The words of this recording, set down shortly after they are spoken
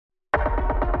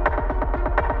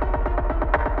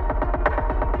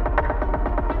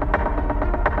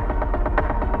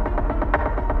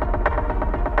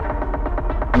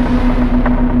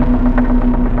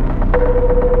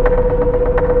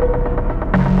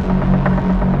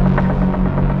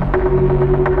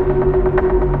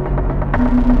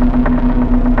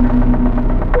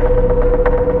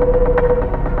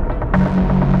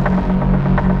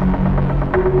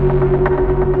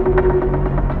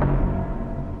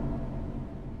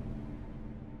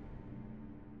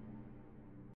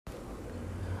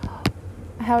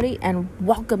howdy, and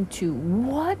welcome to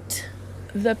What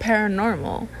the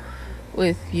Paranormal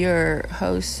with your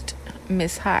host,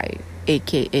 Miss Hyde,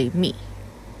 aka me.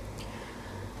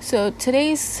 So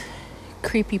today's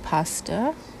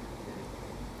creepypasta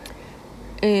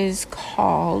is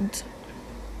called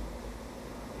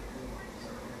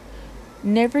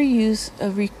Never Use a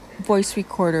Voice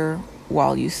Recorder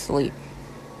While You Sleep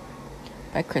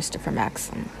by Christopher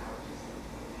Maxim.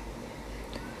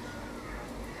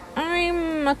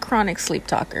 I'm a chronic sleep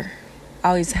talker.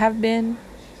 Always have been.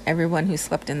 Everyone who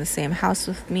slept in the same house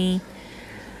with me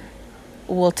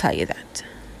will tell you that.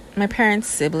 My parents,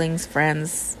 siblings,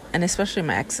 friends, and especially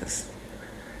my exes.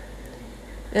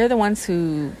 They're the ones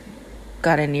who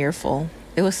got an earful.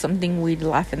 It was something we'd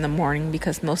laugh in the morning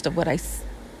because most of what I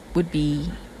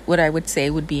would say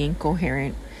would be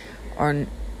incoherent, or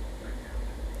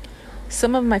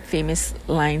some of my famous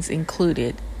lines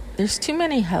included, "There's too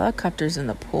many helicopters in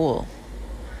the pool,"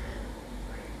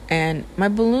 and "My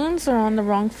balloons are on the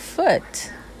wrong foot."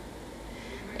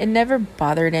 It never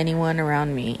bothered anyone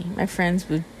around me. My friends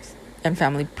and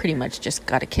family pretty much just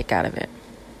got a kick out of it.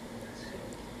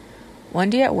 One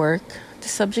day at work, the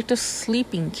subject of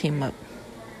sleeping came up.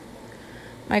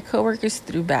 My coworkers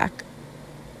threw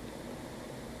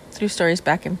stories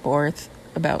back and forth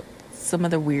about some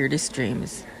of the weirdest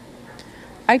dreams.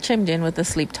 I chimed in with the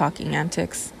sleep talking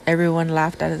antics. Everyone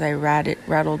laughed as I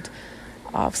rattled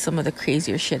off some of the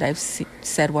crazier shit I've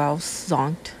said while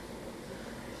zonked.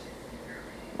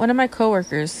 One of my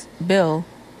coworkers, Bill,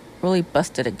 really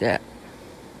busted a gut.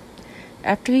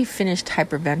 After he finished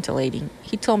hyperventilating,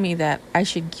 he told me that I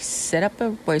should set up a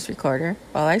voice recorder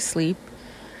while I sleep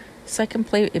so I can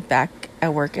play it back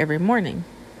at work every morning.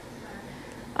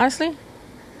 Honestly,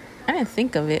 I didn't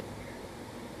think of it,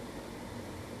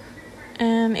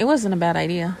 and it wasn't a bad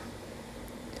idea.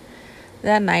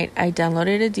 That night, I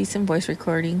downloaded a decent voice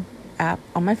recording app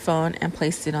on my phone and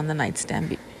placed it on the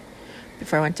nightstand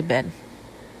before I went to bed.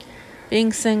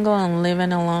 Being single and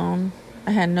living alone,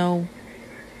 I had no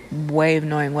way of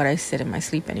knowing what I said in my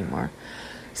sleep anymore.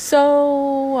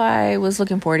 So I was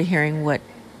looking forward to hearing what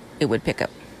it would pick up.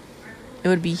 It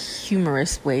would be a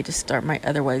humorous way to start my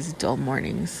otherwise dull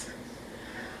mornings.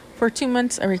 For 2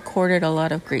 months, I recorded a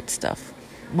lot of great stuff.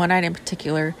 One night in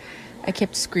particular, I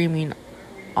kept screaming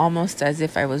almost as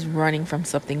if I was running from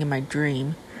something in my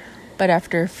dream. But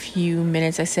after a few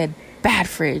minutes, I said, "Bad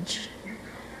fridge."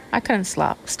 I couldn't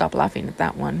stop laughing at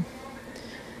that one.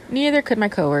 Neither could my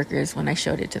coworkers when I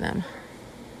showed it to them.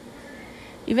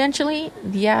 Eventually,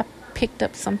 the app picked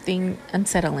up something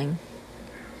unsettling.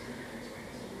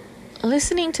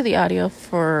 Listening to the audio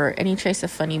for any trace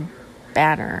of funny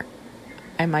banter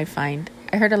I might find,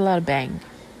 I heard a loud bang.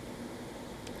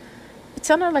 It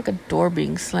sounded like a door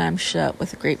being slammed shut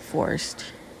with great force.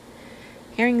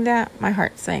 Hearing that, my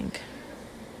heart sank.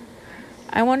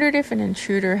 I wondered if an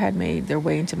intruder had made their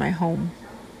way into my home.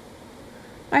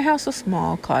 My house was a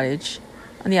small cottage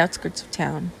on the outskirts of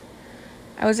town.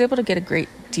 I was able to get a great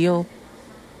deal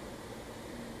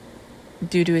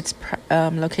due to its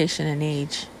location and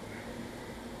age.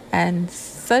 And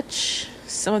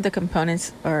some of the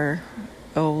components are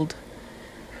old.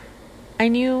 I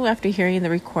knew after hearing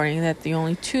the recording that the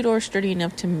only two doors sturdy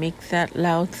enough to make that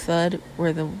loud thud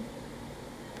were the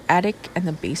attic and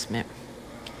the basement.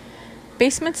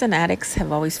 Basements and attics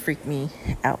have always freaked me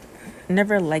out.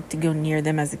 Never liked to go near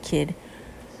them as a kid.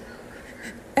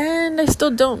 And I still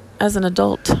don't as an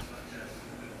adult.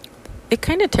 It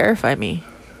kind of terrified me.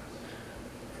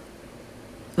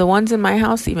 The ones in my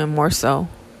house even more so.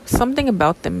 Something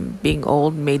about them being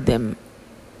old made them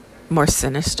more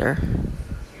sinister.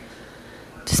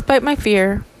 Despite my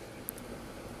fear,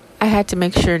 I had to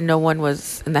make sure no one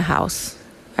was in the house.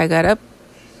 I got up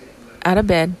out of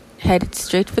bed, headed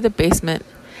straight for the basement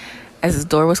as the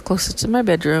door was closest to my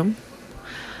bedroom.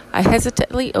 I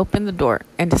hesitantly opened the door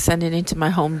and descended into my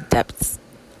home depths.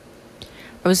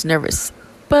 I was nervous,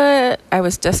 but I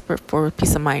was desperate for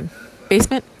peace of mind.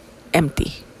 Basement,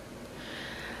 empty.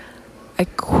 I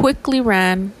quickly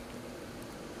ran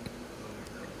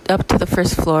up to the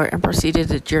first floor and proceeded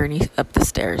to journey up the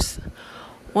stairs.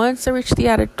 Once I reached the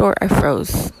attic door, I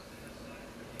froze.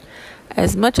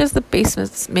 As much as the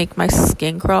basements make my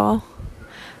skin crawl,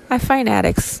 I find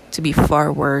attics to be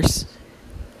far worse.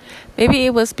 Maybe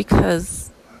it was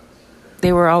because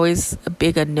they were always a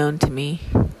big unknown to me.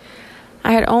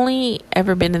 I had only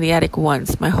ever been in the attic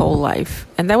once my whole life,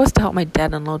 and that was to help my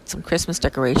dad unload some Christmas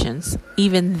decorations.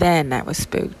 Even then, I was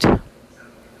spooked.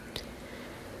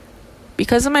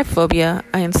 Because of my phobia,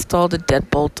 I installed a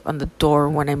deadbolt on the door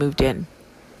when I moved in.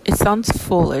 It sounds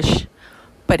foolish,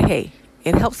 but hey,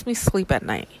 it helps me sleep at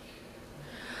night.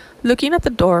 Looking at the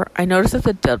door, I noticed that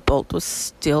the deadbolt was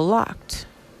still locked.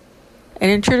 An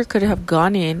intruder could have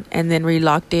gone in and then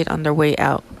relocked it on their way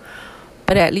out,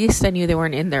 but at least I knew they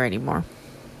weren't in there anymore.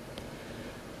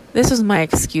 This was my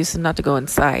excuse not to go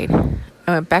inside.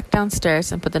 I went back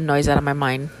downstairs and put the noise out of my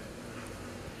mind.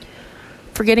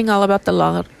 Forgetting all about the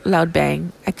loud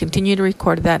bang, I continued to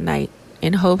record that night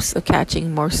in hopes of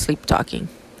catching more sleep talking.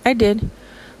 I did,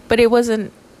 but it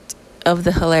wasn't of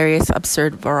the hilarious,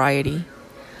 absurd variety.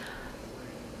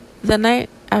 The night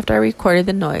after I recorded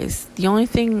the noise, the only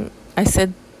thing I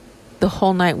said the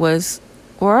whole night was,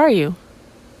 "Where are you?"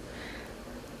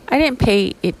 I didn't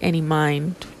pay it any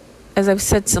mind, as I've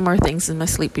said similar things in my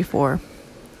sleep before.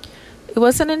 It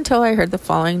wasn't until I heard the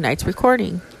following night's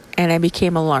recording, and I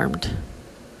became alarmed.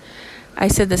 I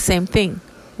said the same thing,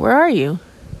 "Where are you?"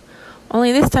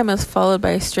 Only this time it was followed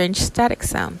by a strange static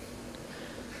sound.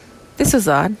 This was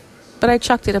odd, but I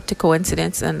chalked it up to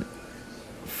coincidence and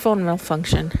phone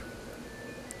malfunction.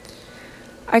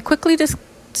 I quickly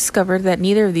discovered that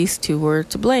neither of these two were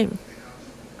to blame.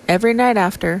 Every night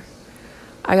after,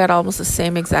 I got almost the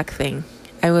same exact thing.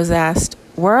 I was asked,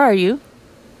 "Where are you?"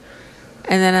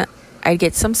 And then I'd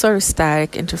get some sort of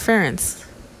static interference.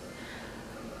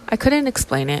 I couldn't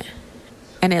explain it,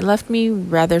 and it left me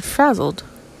rather frazzled.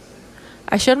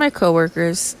 I showed my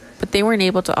coworkers, but they weren't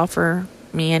able to offer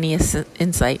me any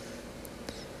insight.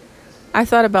 I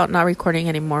thought about not recording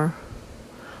anymore,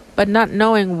 but not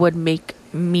knowing would make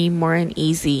me more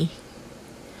uneasy.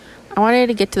 I wanted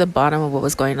to get to the bottom of what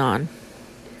was going on.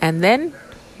 And then,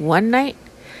 one night,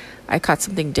 I caught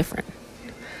something different.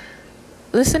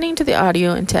 Listening to the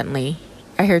audio intently,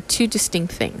 I heard two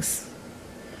distinct things.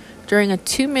 During a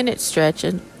 2-minute stretch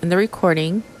in the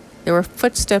recording, there were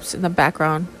footsteps in the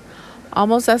background,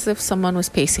 almost as if someone was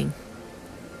pacing.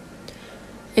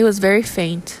 It was very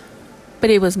faint, but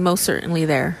it was most certainly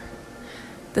there.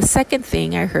 The second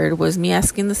thing I heard was me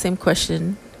asking the same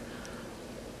question,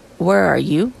 "Where are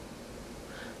you?"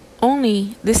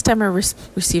 Only this time I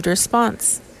received a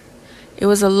response. It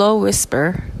was a low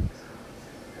whisper,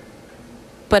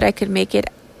 but I could make it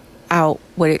out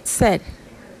what it said.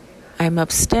 "I'm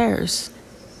upstairs."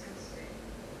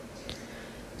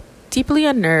 Deeply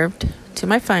unnerved to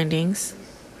my findings,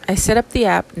 I set up the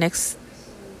app next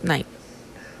night.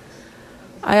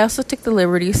 I also took the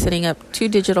liberty of setting up 2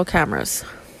 digital cameras.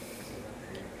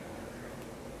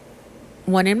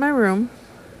 One in my room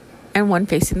and one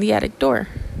facing the attic door.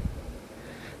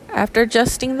 After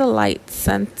adjusting the light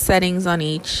settings on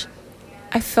each,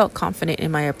 I felt confident in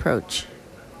my approach.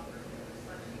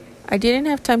 I didn't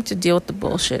have time to deal with the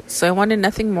bullshit, so I wanted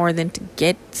nothing more than to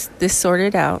get this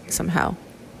sorted out somehow.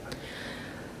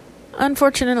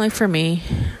 Unfortunately for me,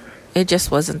 it just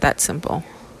wasn't that simple.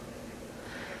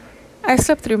 I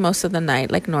slept through most of the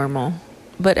night like normal,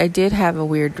 but I did have a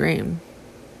weird dream.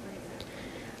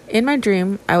 In my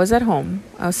dream, I was at home.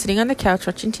 I was sitting on the couch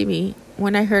watching TV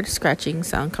when I heard a scratching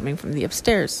sound coming from the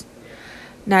upstairs.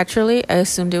 Naturally, I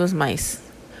assumed it was mice.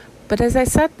 But as I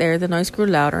sat there, the noise grew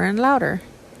louder and louder.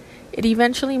 It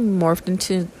eventually morphed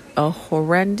into a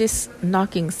horrendous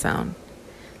knocking sound.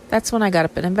 That's when I got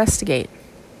up and investigate.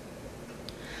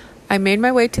 I made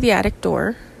my way to the attic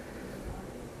door.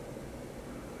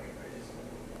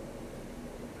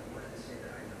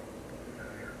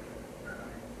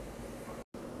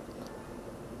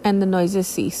 And the noises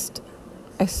ceased.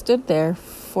 I stood there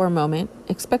for a moment,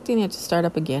 expecting it to start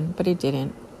up again, but it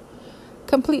didn't.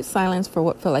 Complete silence for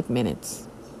what felt like minutes.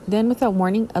 Then, without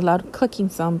warning, a loud clicking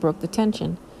sound broke the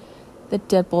tension. The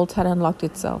deadbolt had unlocked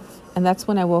itself, and that's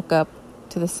when I woke up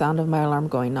to the sound of my alarm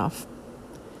going off.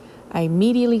 I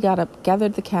immediately got up,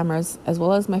 gathered the cameras, as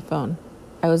well as my phone.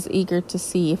 I was eager to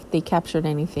see if they captured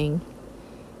anything.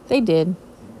 They did,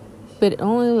 but it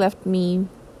only left me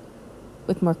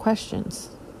with more questions.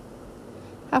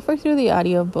 Halfway through the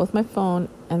audio of both my phone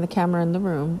and the camera in the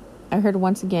room, I heard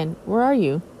once again, "Where are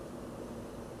you?"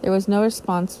 There was no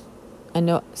response and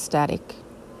no static,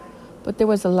 but there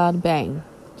was a loud bang,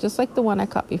 just like the one I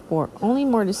caught before, only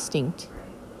more distinct.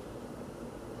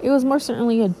 It was more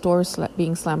certainly a door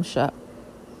being slammed shut.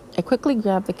 I quickly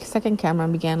grabbed the second camera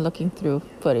and began looking through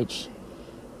footage.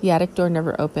 The attic door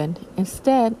never opened.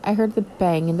 Instead, I heard the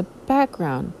bang in the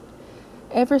background,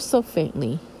 ever so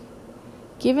faintly.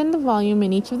 Given the volume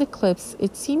in each of the clips,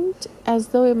 it seemed as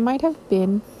though it might have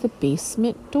been the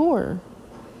basement door.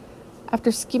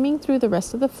 After skimming through the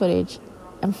rest of the footage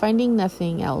and finding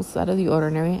nothing else out of the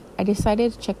ordinary, I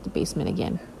decided to check the basement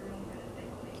again.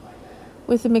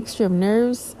 With a mixture of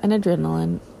nerves and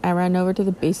adrenaline, I ran over to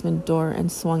the basement door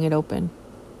and swung it open.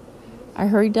 I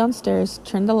hurried downstairs,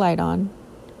 turned the light on.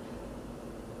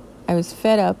 I was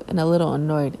fed up and a little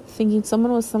annoyed, thinking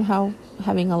someone was somehow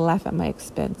having a laugh at my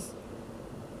expense.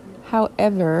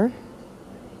 However,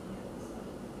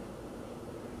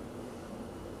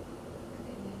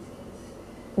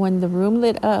 when the room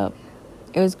lit up,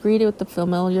 I was greeted with the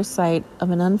familiar sight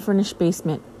of an unfurnished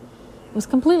basement. It was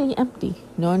completely empty.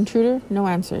 No intruder, no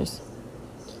answers.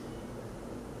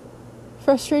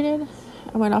 Frustrated,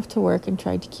 I went off to work and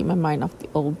tried to keep my mind off the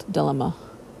old dilemma.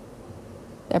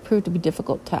 That proved to be a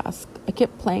difficult task. I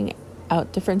kept playing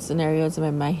out different scenarios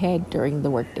in my head during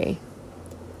the workday,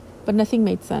 but nothing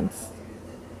made sense.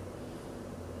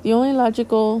 The only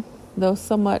logical, though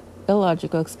somewhat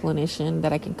illogical explanation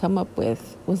that I can come up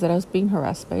with was that I was being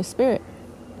harassed by a spirit.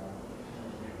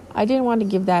 I didn't want to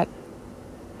give that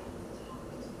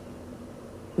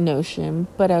notion,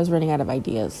 but I was running out of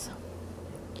ideas.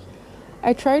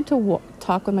 I tried to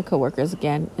talk with my coworkers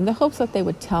again in the hopes that they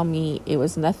would tell me it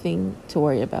was nothing to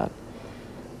worry about.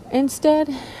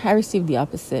 Instead, I received the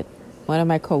opposite. One of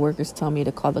my coworkers told me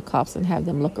to call the cops and have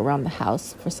them look around the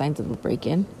house for signs of a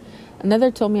break-in. Another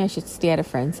told me I should stay at a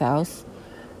friend's house.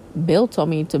 Bill told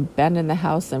me to abandon the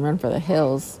house and run for the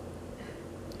hills.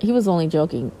 He was only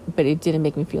joking, but it didn't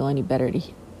make me feel any better.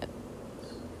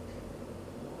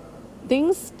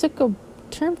 Things took a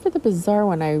turn for the bizarre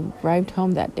when I arrived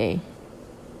home that day.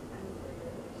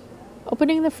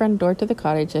 Opening the front door to the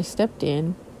cottage, I stepped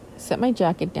in, set my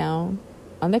jacket down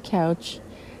on the couch,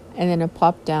 and then I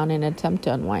plopped down in an attempt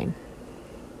to unwind.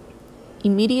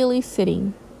 Immediately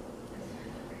sitting,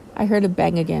 I heard a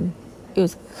bang again. It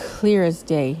was clear as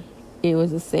day. It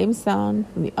was the same sound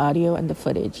from the audio and the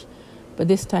footage, but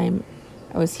this time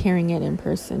I was hearing it in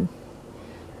person.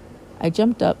 I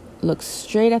jumped up, looked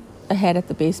straight ahead at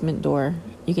the basement door.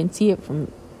 You can see it from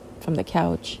the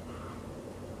couch.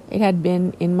 It had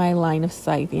been in my line of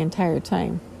sight the entire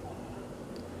time.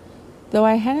 Though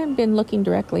I hadn't been looking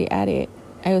directly at it,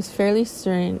 I was fairly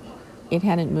certain it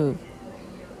hadn't moved.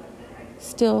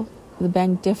 Still, the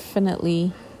bang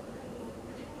definitely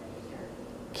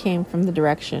came from the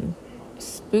direction.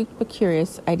 Spooked but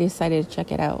curious, I decided to check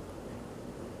it out.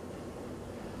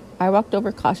 I walked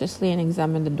over cautiously and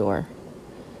examined the door.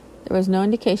 There was no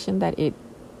indication that it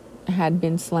had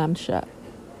been slammed shut.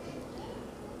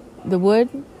 The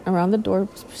wood around the door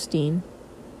was pristine,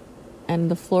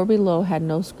 and the floor below had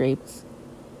no scrapes.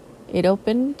 I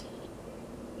opened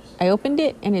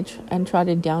it and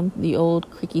trotted down the old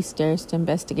creaky stairs to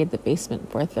investigate the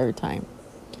basement for a third time.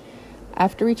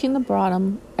 After reaching the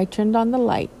bottom, I turned on the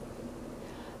light.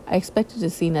 I expected to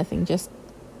see nothing, just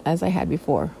as I had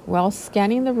before. While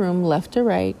scanning the room left to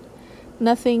right,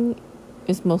 nothing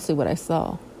is mostly what I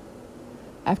saw.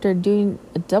 After doing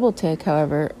a double take,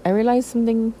 however, I realized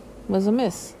something was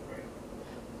amiss.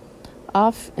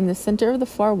 Off in the center of the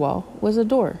far wall was a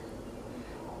door.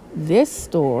 This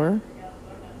door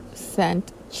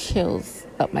sent chills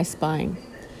up my spine.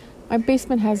 My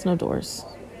basement has no doors.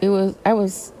 I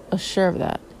was sure of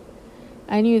that.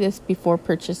 I knew this before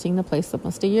purchasing the place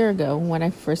almost a year ago when I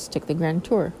first took the grand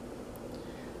tour.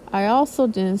 I also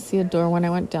didn't see a door when I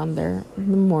went down there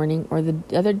in the morning or the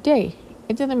other day.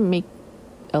 It didn't make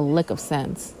a lick of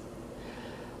sense.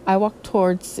 I walked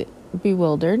towards it,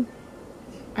 bewildered.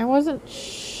 I wasn't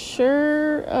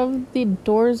sure of the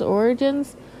door's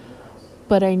origins,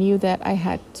 but I knew that I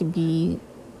had to be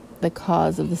the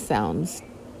cause of the sounds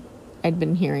I'd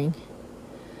been hearing.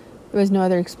 There was no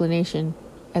other explanation.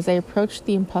 As I approached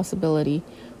the impossibility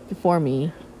before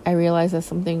me, I realized that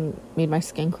something made my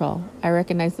skin crawl. I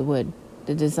recognized the wood,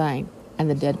 the design, and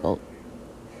the deadbolt.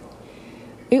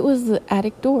 It was the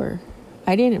attic door.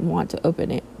 I didn't want to open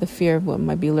it, the fear of what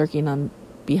might be lurking on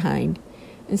behind.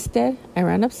 Instead, I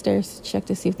ran upstairs to check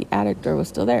to see if the attic door was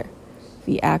still there.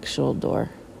 The actual door.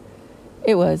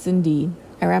 It was, indeed.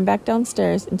 I ran back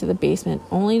downstairs into the basement,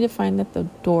 only to find that the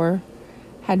door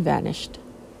had vanished.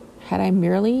 Had I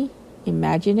merely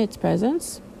imagined its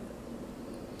presence?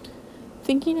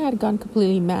 Thinking I had gone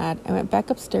completely mad, I went back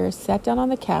upstairs, sat down on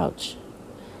the couch.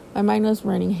 My mind was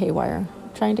running haywire,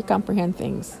 trying to comprehend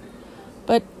things,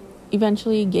 but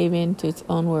eventually gave in to its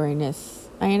own weariness.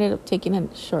 I ended up taking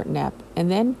a short nap,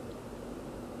 and then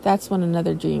that's when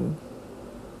another dream.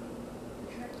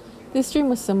 This dream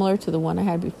was similar to the one I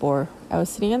had before. I was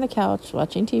sitting on the couch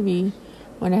watching TV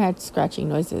when I had scratching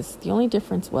noises. The only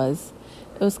difference was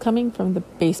it was coming from the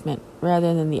basement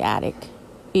rather than the attic.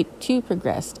 It too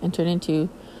progressed and turned into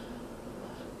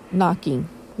knocking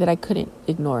that I couldn't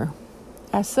ignore.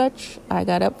 As such, I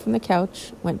got up from the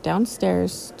couch, went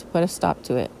downstairs to put a stop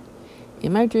to it.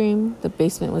 In my dream, the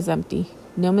basement was empty,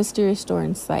 no mysterious door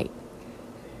in sight.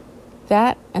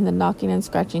 That and the knocking and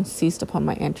scratching ceased upon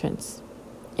my entrance.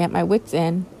 At my wit's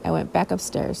end, I went back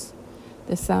upstairs.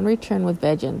 The sound returned with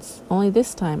vengeance, only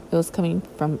this time it was coming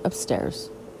from upstairs.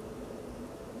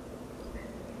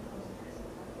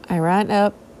 I ran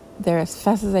up there as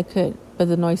fast as I could, but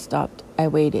the noise stopped. I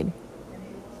waited.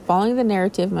 Following the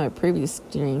narrative of my previous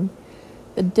dream,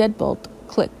 the deadbolt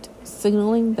clicked,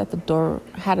 signaling that the door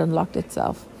had unlocked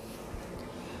itself.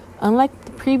 Unlike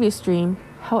the previous dream,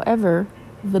 however,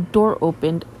 the door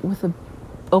opened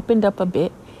up a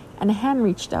bit, and a hand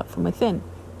reached out from within.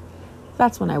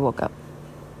 That's when I woke up.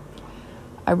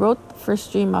 I wrote the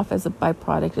first dream off as a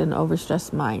byproduct of an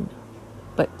overstressed mind,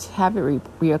 but to have it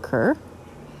reoccur,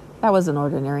 that wasn't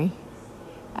ordinary.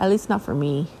 At least not for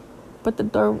me. But the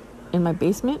door in my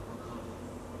basement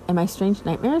and my strange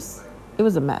nightmares, it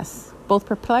was a mess. Both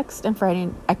perplexed and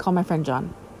frightened, I called my friend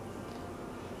John.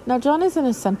 Now, John is an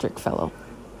eccentric fellow.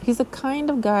 He's the kind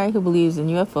of guy who believes in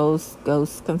UFOs,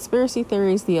 ghosts, conspiracy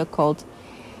theories, the occult,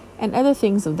 and other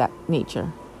things of that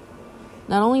nature.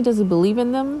 Not only does he believe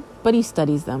in them, but he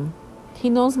studies them. He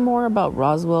knows more about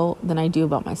Roswell than I do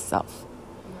about myself.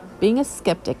 Being a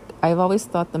skeptic, I've always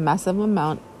thought the massive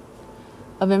amount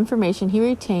of information he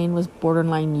retained was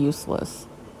borderline useless.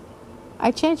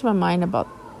 I changed my mind about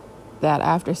that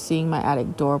after seeing my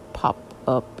attic door pop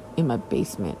up in my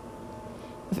basement.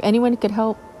 If anyone could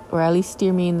help, or at least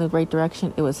steer me in the right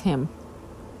direction, it was him.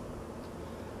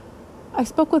 I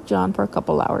spoke with John for a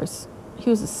couple hours. He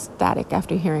was ecstatic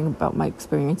after hearing about my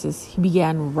experiences. He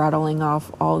began rattling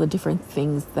off all the different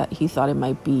things that he thought it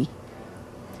might be.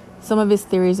 Some of his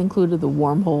theories included the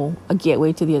wormhole, a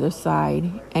gateway to the other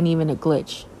side, and even a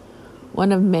glitch.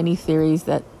 One of many theories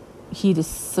that he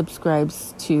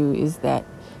subscribes to is that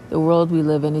the world we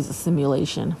live in is a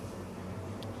simulation.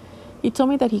 He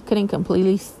told me that he couldn't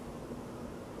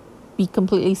be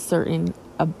completely certain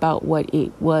about what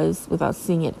it was without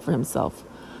seeing it for himself.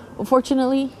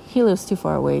 Unfortunately, he lives too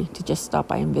far away to just stop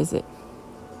by and visit.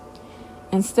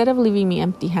 Instead of leaving me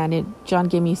empty-handed, John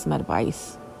gave me some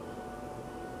advice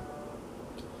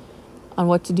on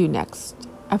what to do next.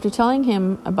 After telling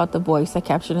him about the voice I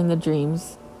captured in the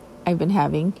dreams I've been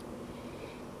having,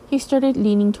 he started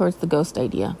leaning towards the ghost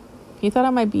idea. He thought I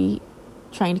might be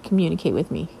trying to communicate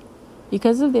with me.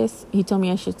 Because of this, he told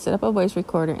me I should set up a voice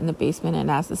recorder in the basement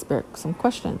and ask the spirit some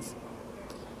questions.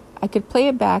 I could play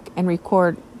it back and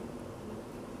record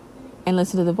and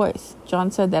listen to the voice. John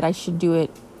said that I should do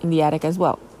it in the attic as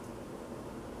well.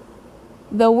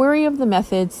 Though wary of the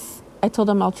methods, I told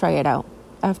him I'll try it out.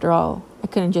 After all, I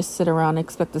couldn't just sit around and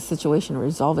expect the situation to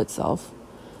resolve itself.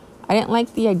 I didn't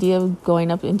like the idea of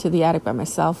going up into the attic by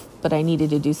myself, but I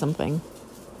needed to do something.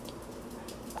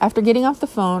 After getting off the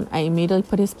phone, I immediately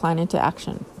put his plan into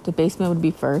action. The basement would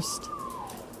be first.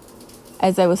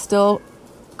 As I was still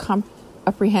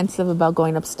apprehensive about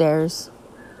going upstairs,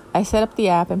 I set up the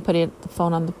app and put the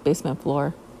phone on the basement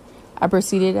floor. I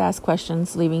proceeded to ask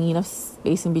questions, leaving enough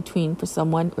space in between for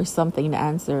someone or something to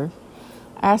answer.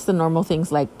 I asked the normal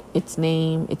things like its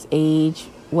name, its age,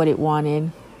 what it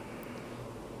wanted.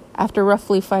 After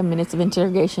roughly 5 minutes of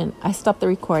interrogation, I stopped the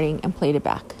recording and played it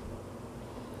back.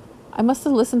 I must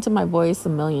have listened to my voice a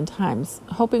million times,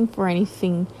 hoping for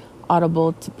anything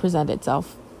audible to present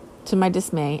itself. To my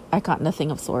dismay, I caught nothing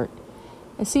of sort.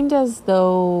 It seemed as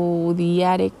though the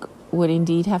attic would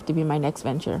indeed have to be my next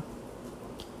venture.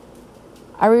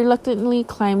 I reluctantly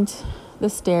climbed the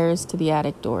stairs to the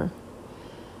attic door.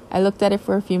 I looked at it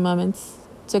for a few moments,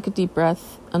 took a deep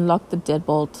breath, unlocked the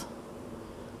deadbolt.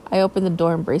 I opened the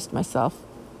door and braced myself.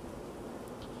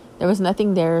 There was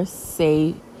nothing there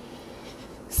save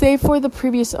for the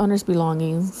previous owner's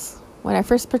belongings. When I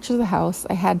first purchased the house,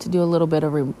 I had to do a little bit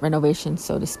of renovation,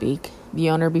 so to speak. The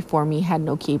owner before me had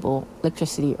no cable,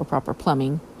 electricity, or proper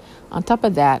plumbing. On top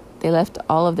of that, they left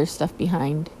all of their stuff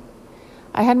behind.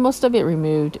 I had most of it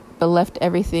removed, but left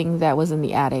everything that was in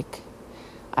the attic.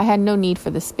 I had no need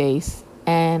for the space,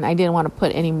 and I didn't want to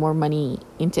put any more money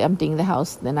into emptying the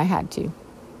house than I had to.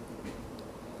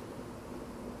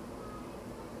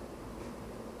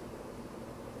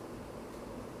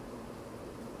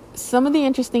 Some of the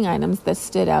interesting items that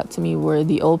stood out to me were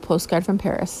the old postcard from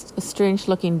Paris, a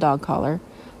strange-looking dog collar,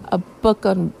 a book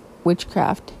on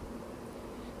witchcraft.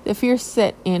 The fear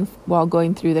set in while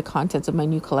going through the contents of my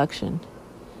new collection.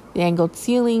 The angled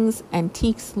ceilings,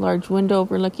 antiques, large window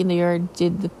overlooking the yard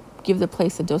did give the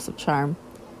place a dose of charm,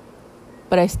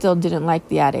 but I still didn't like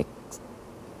the attic.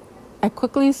 I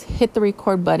quickly hit the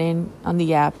record button on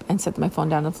the app and set my phone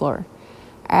down on the floor.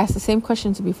 I asked the same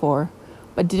questions before,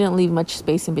 but didn't leave much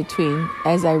space in between,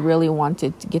 as I really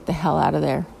wanted to get the hell out of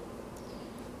there.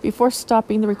 Before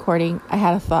stopping the recording, I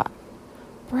had a thought.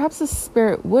 Perhaps the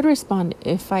spirit would respond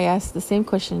if I asked the same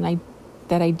question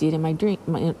that I did in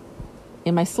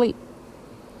my sleep.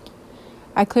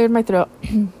 I cleared my throat.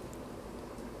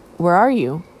 Where are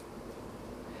you?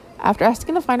 After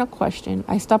asking the final question,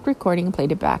 I stopped recording and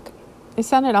played it back. It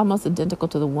sounded almost identical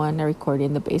to the one I recorded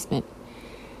in the basement,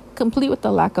 complete with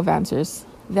the lack of answers.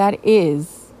 That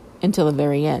is, until the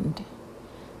very end.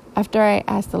 After I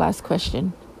asked the last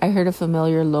question, I heard a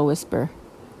familiar low whisper.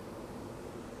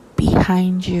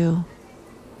 Behind you.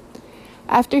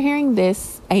 After hearing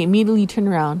this, I immediately turned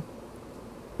around.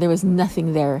 There was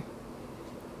nothing there.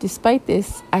 Despite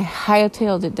this, I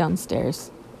hightailed it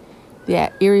downstairs.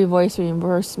 The eerie voice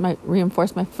reinforced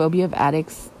my phobia of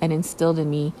attics and instilled in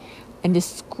me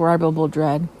indescribable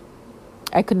dread.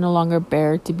 I could no longer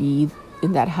bear to be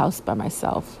in that house by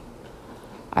myself.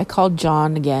 I called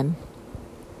John again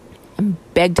and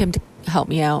begged him to help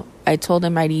me out. I told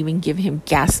him I'd even give him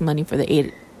gas money for the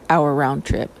 8-hour round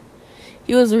trip.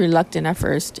 He was reluctant at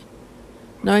first.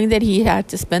 Knowing that he had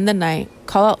to spend the night,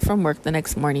 call out from work the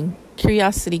next morning,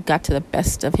 curiosity got to the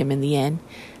best of him in the end.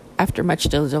 After much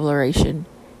deliberation,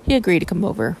 he agreed to come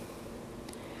over.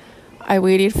 I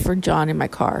waited for John in my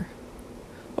car.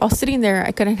 While sitting there,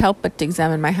 I couldn't help but to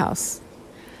examine my house.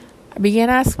 I began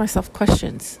to ask myself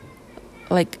questions,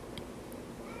 like,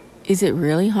 is it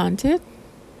really haunted?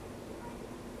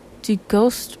 Do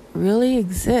ghosts really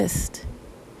exist?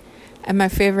 And my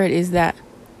favorite is that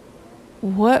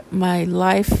what my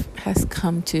life has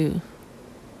come to.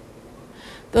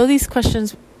 Though these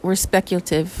questions were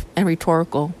speculative and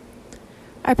rhetorical,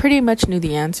 I pretty much knew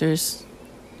the answers.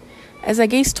 As I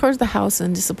gazed towards the house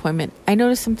in disappointment, I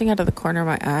noticed something out of the corner of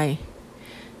my eye.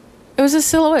 It was a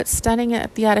silhouette standing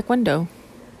at the attic window.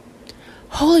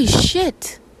 Holy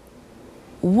shit!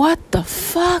 What the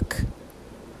fuck?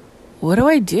 What do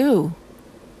I do?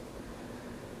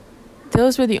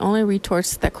 Those were the only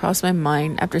retorts that crossed my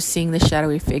mind after seeing the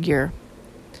shadowy figure.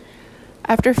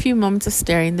 After a few moments of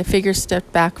staring, the figure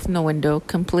stepped back from the window,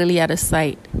 completely out of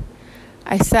sight.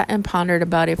 I sat and pondered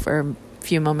about it for a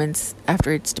few moments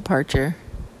after its departure.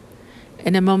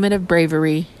 In a moment of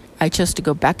bravery, I chose to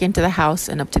go back into the house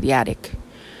and up to the attic.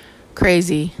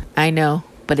 Crazy, I know,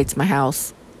 but it's my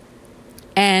house.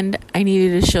 And I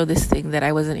needed to show this thing that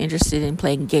I wasn't interested in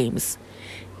playing games,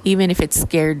 even if it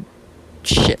scared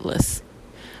shitless.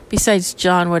 Besides,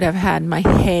 John would have had my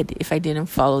head if I didn't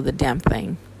follow the damn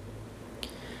thing.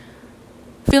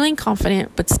 Feeling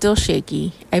confident but still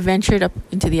shaky, I ventured up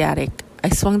into the attic. I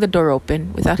swung the door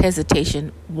open without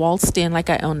hesitation, waltzed in like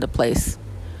I owned the place.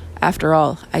 After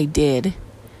all, I did.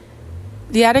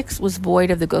 The attic was void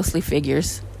of the ghostly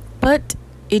figures, but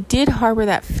it did harbor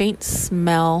that faint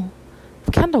smell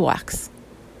of candle wax.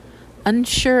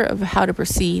 Unsure of how to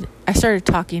proceed, I started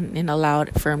talking in a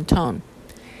loud, firm tone.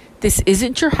 This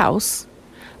isn't your house.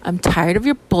 I'm tired of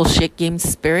your bullshit game,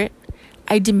 spirit.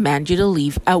 I demand you to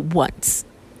leave at once.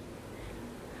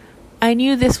 I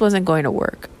knew this wasn't going to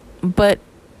work, but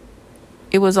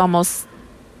it was almost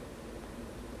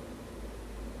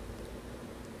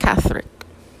Catholic.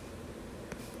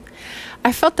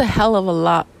 I felt a hell of a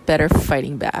lot better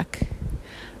fighting back.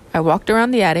 I walked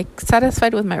around the attic,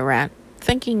 satisfied with my rant,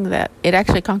 thinking that it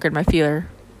actually conquered my fear.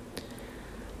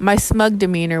 My smug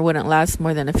demeanor wouldn't last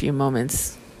more than a few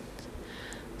moments.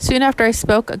 Soon after I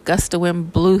spoke, a gust of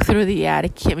wind blew through the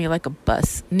attic, hit me like a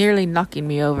bus, nearly knocking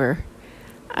me over.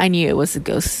 I knew it was the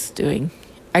ghosts doing.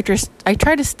 I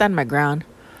tried to stand my ground,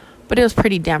 but it was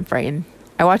pretty damn frightening.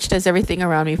 I watched as everything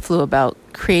around me flew about,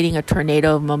 creating a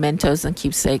tornado of mementos and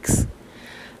keepsakes.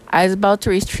 I was about to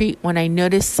retreat when I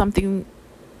noticed something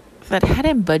that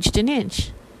hadn't budged an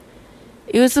inch.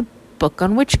 It was a book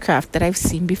on witchcraft that I've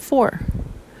seen before.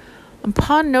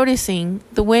 Upon noticing,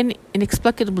 the wind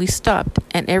inexplicably stopped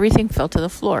and everything fell to the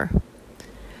floor.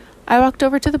 I walked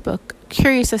over to the book,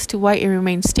 curious as to why it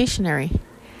remained stationary.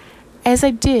 As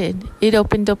I did, it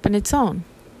opened up on its own.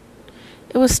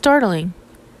 It was startling,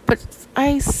 but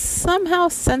I somehow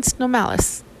sensed no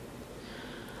malice.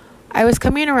 I was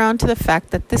coming around to the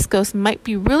fact that this ghost might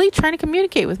be really trying to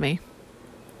communicate with me.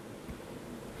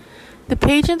 The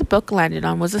page in the book landed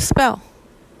on was a spell.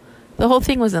 The whole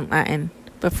thing was in Latin,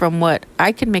 but from what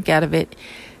I could make out of it,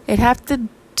 it had to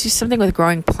do something with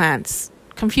growing plants.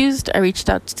 Confused, I reached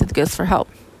out to the ghost for help.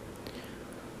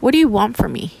 What do you want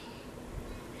from me?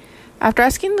 After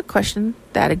asking the question,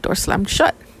 the attic door slammed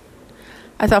shut.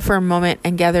 I thought for a moment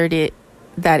and gathered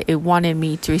that it wanted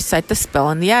me to recite the spell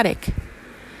in the attic.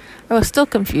 I was still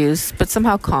confused, but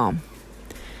somehow calm.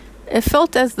 It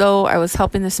felt as though I was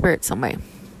helping the spirit some way.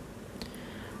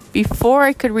 Before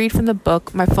I could read from the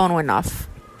book, my phone went off.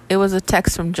 It was a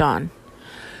text from John.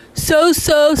 So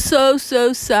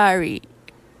sorry.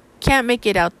 Can't make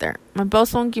it out there. My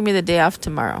boss won't give me the day off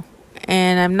tomorrow,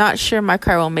 and I'm not sure my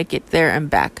car will make it there and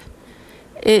back.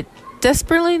 It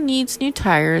Desperately needs new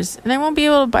tires, and I won't be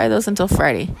able to buy those until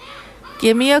Friday.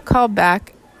 Give me a call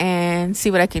back and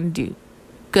see what I can do.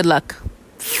 Good luck.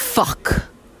 Fuck.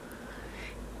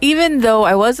 Even though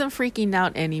I wasn't freaking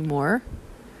out anymore,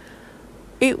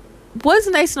 it was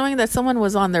nice knowing that someone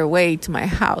was on their way to my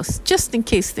house, just in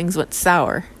case things went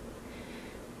sour.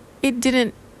 It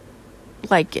didn't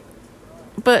like it,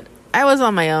 but I was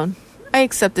on my own. I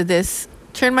accepted this,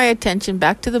 turned my attention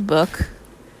back to the book.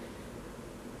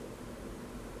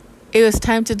 It was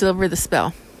time to deliver the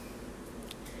spell.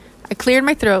 I cleared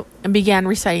my throat and began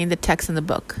reciting the text in the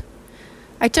book.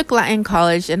 I took Latin in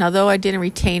college, and although I didn't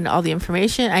retain all the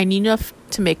information, I knew enough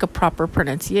to make a proper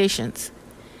pronunciations.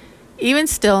 Even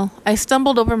still, I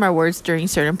stumbled over my words during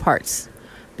certain parts.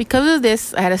 Because of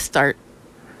this, I had to start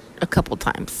a couple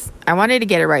times. I wanted to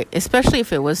get it right, especially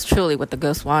if it was truly what the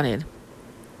ghost wanted.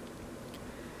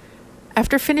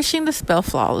 After finishing the spell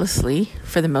flawlessly,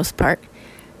 for the most part,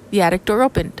 the attic door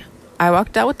opened. I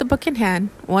walked out with the book in hand,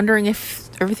 wondering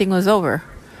if everything was over.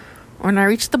 When I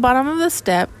reached the bottom of the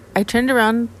step, I turned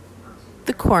around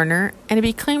the corner, and it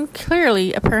became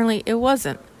clearly, apparently it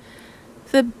wasn't.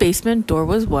 The basement door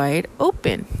was wide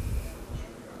open.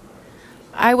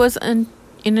 I was in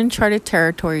uncharted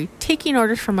territory, taking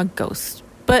orders from a ghost,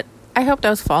 but I hoped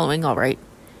I was following all right.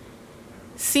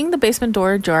 Seeing the basement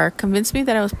door ajar convinced me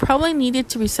that I was probably needed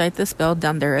to recite the spell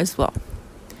down there as well.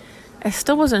 I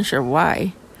still wasn't sure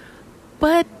why,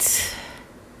 but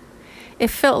it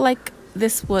felt like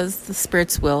this was the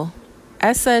spirit's will.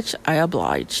 As such, I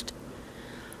obliged.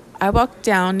 I walked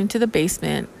down into the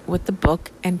basement with the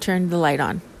book and turned the light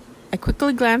on. I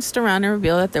quickly glanced around and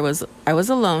revealed that I was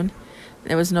alone.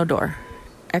 There was no door.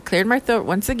 I cleared my throat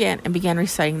once again and began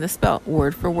reciting the spell,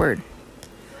 word for word.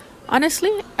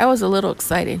 Honestly, I was a little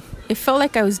excited. It felt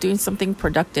like I was doing something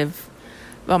productive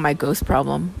about my ghost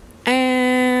problem,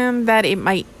 and that it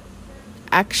might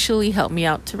actually help me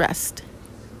out to rest.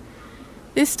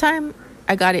 This time,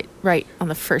 I got it right on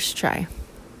the first try.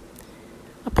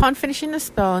 Upon finishing the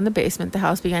spell in the basement, the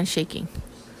house began shaking.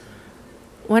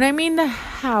 When I mean the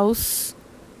house,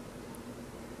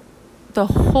 the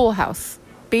whole house,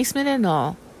 basement and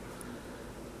all.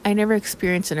 I never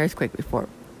experienced an earthquake before,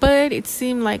 but it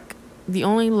seemed like the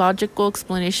only logical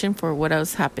explanation for what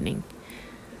was happening.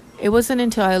 It wasn't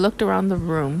until I looked around the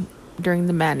room during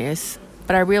the madness,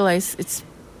 but I realized it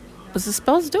was the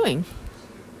spell's doing.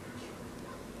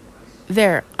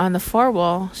 There, on the far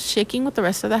wall, shaking with the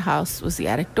rest of the house, was the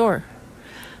attic door.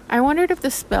 I wondered if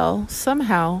the spell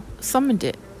somehow summoned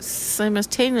it,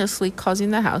 simultaneously causing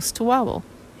the house to wobble.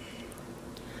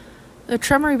 The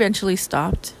tremor eventually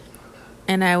stopped,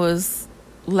 and I was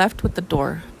left with the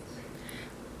door,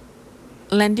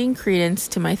 lending credence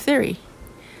to my theory.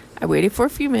 I waited for a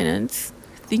few minutes,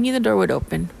 thinking the door would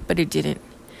open, but it didn't.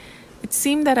 It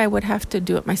seemed that I would have to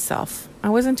do it myself. I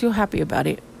wasn't too happy about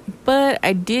it, but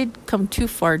I did come too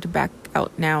far to back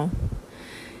out now.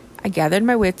 I gathered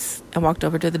my wits and walked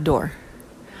over to the door.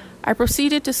 I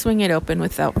proceeded to swing it open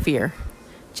without fear,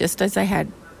 just as I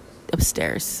had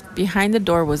upstairs. Behind the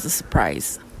door was a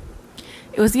surprise.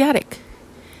 It was the attic.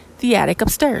 The attic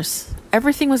upstairs.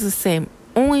 Everything was the same,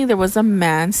 only there was a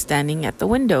man standing at the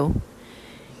window.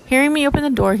 Hearing me open the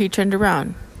door, he turned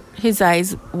around. His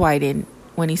eyes widened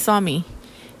when he saw me.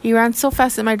 He ran so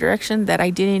fast in my direction that I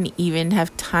didn't even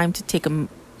have time to take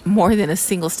more than a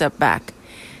single step back.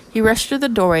 He rushed through the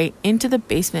doorway into the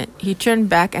basement. He turned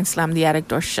back and slammed the attic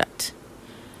door shut,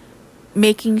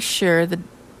 making sure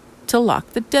to lock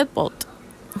the deadbolt.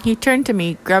 He turned to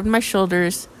me, grabbed my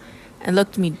shoulders, and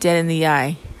looked me dead in the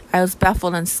eye. I was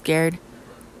baffled and scared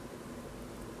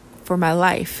for my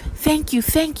life. Thank you,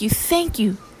 thank you, thank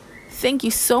you. Thank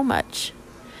you so much.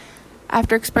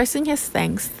 After expressing his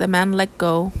thanks, the man let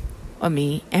go of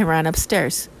me and ran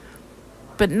upstairs,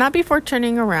 but not before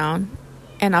turning around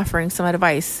and offering some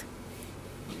advice.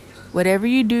 Whatever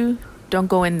you do, don't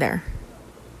go in there.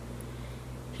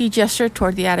 He gestured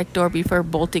toward the attic door before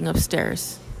bolting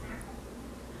upstairs.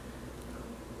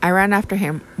 I ran after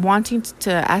him, wanting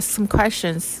to ask some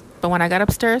questions, but when I got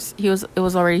upstairs, it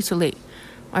was already too late.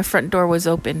 My front door was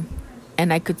open,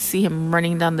 and I could see him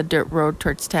running down the dirt road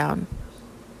towards town.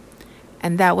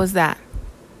 And that was that.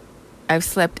 I've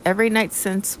slept every night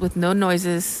since with no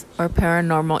noises or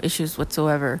paranormal issues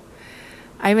whatsoever.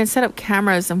 I even set up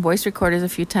cameras and voice recorders a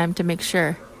few times to make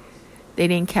sure. They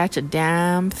didn't catch a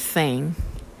damn thing.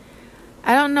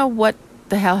 I don't know what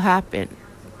the hell happened,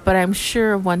 but I'm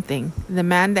sure of one thing. The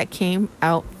man that came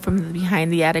out from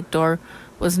behind the attic door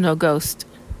was no ghost.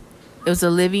 It was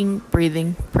a living,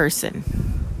 breathing person.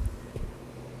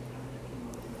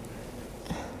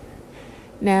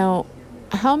 Now,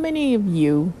 how many of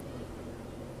you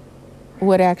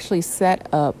would actually set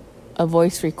up a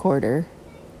voice recorder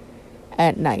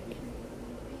at night.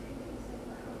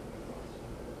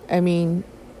 I mean,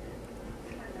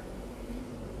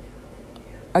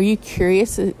 are you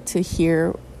curious to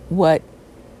hear what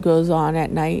goes on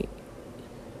at night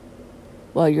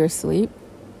while you're asleep?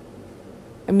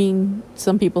 I mean,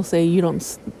 some people say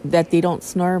that they don't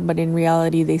snore, but in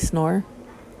reality they snore.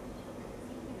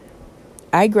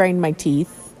 I grind my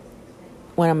teeth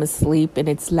when I'm asleep and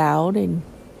it's loud and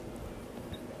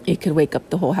it could wake up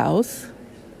the whole house.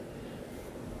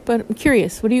 But I'm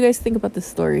curious, what do you guys think about this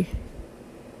story?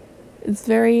 It's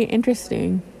very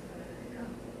interesting.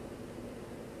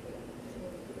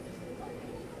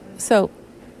 So,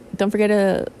 don't forget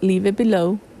to leave it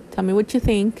below. Tell me what you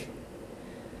think.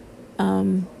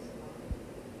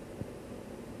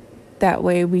 That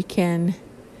way we can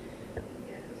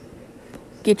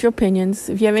get your opinions.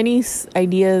 If you have any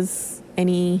ideas,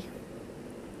 any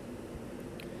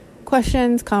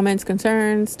questions, comments,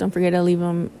 concerns, don't forget to leave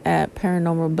them at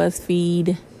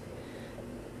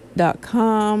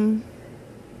paranormalbuzzfeed.com.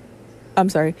 I'm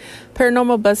sorry,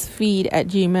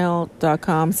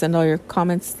 paranormalbuzzfeed@gmail.com. Send all your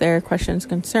comments there, questions,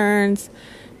 concerns.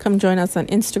 Come join us on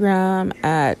Instagram,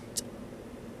 at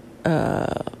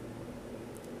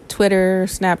Twitter,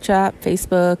 Snapchat,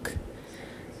 Facebook.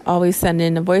 Always send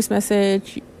in a voice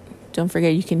message. Don't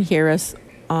forget you can hear us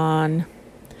on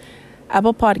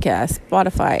Apple Podcasts,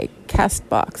 Spotify,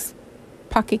 Castbox,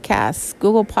 Pocket Casts,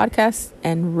 Google Podcasts,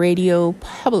 and Radio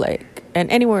Public,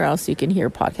 and anywhere else you can hear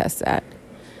podcasts at.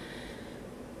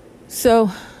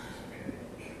 So,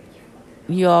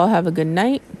 you all have a good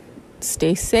night.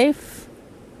 Stay safe.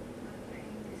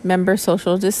 Remember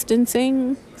social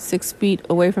distancing, 6 feet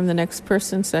away from the next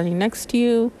person standing next to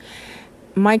you.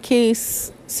 In my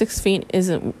case, 6 feet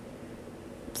isn't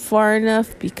far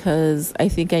enough because I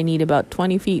think I need about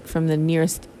 20 feet from the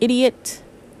nearest idiot.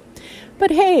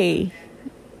 But hey,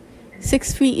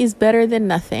 6 feet is better than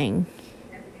nothing.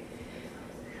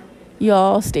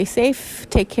 Y'all stay safe,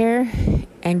 take care,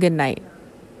 and good night.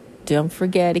 Don't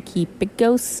forget to keep it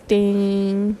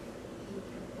ghosting.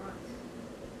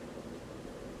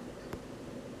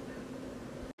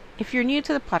 If you're new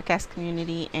to the podcast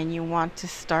community and you want to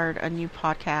start a new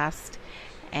podcast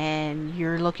and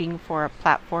you're looking for a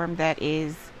platform that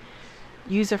is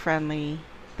user-friendly,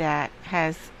 that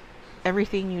has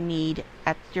everything you need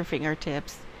at your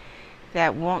fingertips,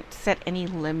 that won't set any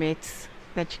limits,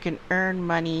 that you can earn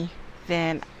money,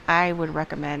 then I would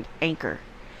recommend Anchor.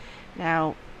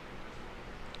 Now,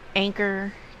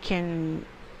 Anchor can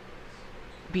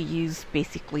be used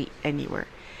basically anywhere.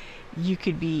 You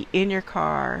could be in your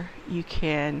car, you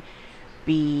can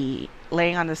be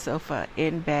laying on the sofa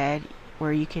in bed,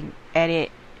 where you can edit,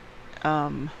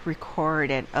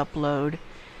 record, and upload.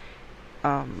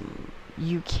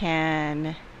 You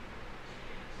can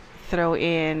throw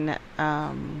in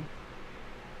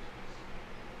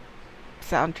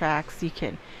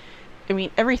soundtracks.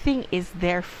 Everything is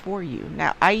there for you.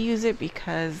 Now, I use it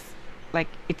because,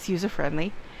 it's user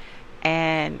friendly,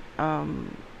 and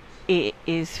it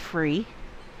is free,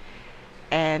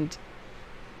 and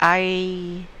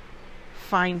I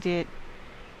find it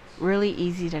really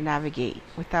easy to navigate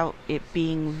without it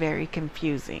being very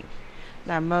confusing.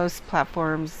 Now, most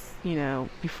platforms,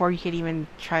 before you can even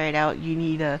try it out, you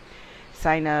need to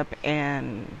sign up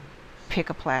and pick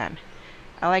a plan.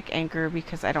 I like Anchor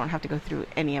because I don't have to go through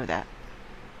any of that.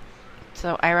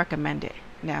 So I recommend it.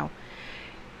 Now,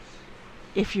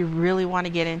 if you really want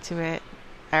to get into it,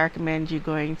 I recommend you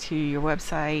going to your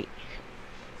website,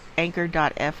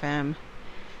 anchor.fm,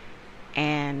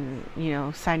 and,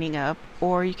 signing up.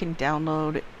 Or you can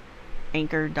download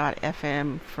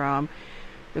anchor.fm from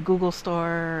the Google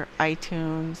Store,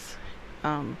 iTunes,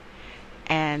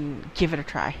 and give it a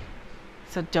try.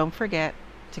 So don't forget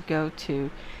to go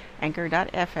to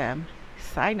anchor.fm,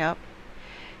 sign up,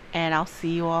 and I'll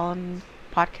see you all in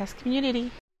podcast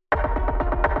community.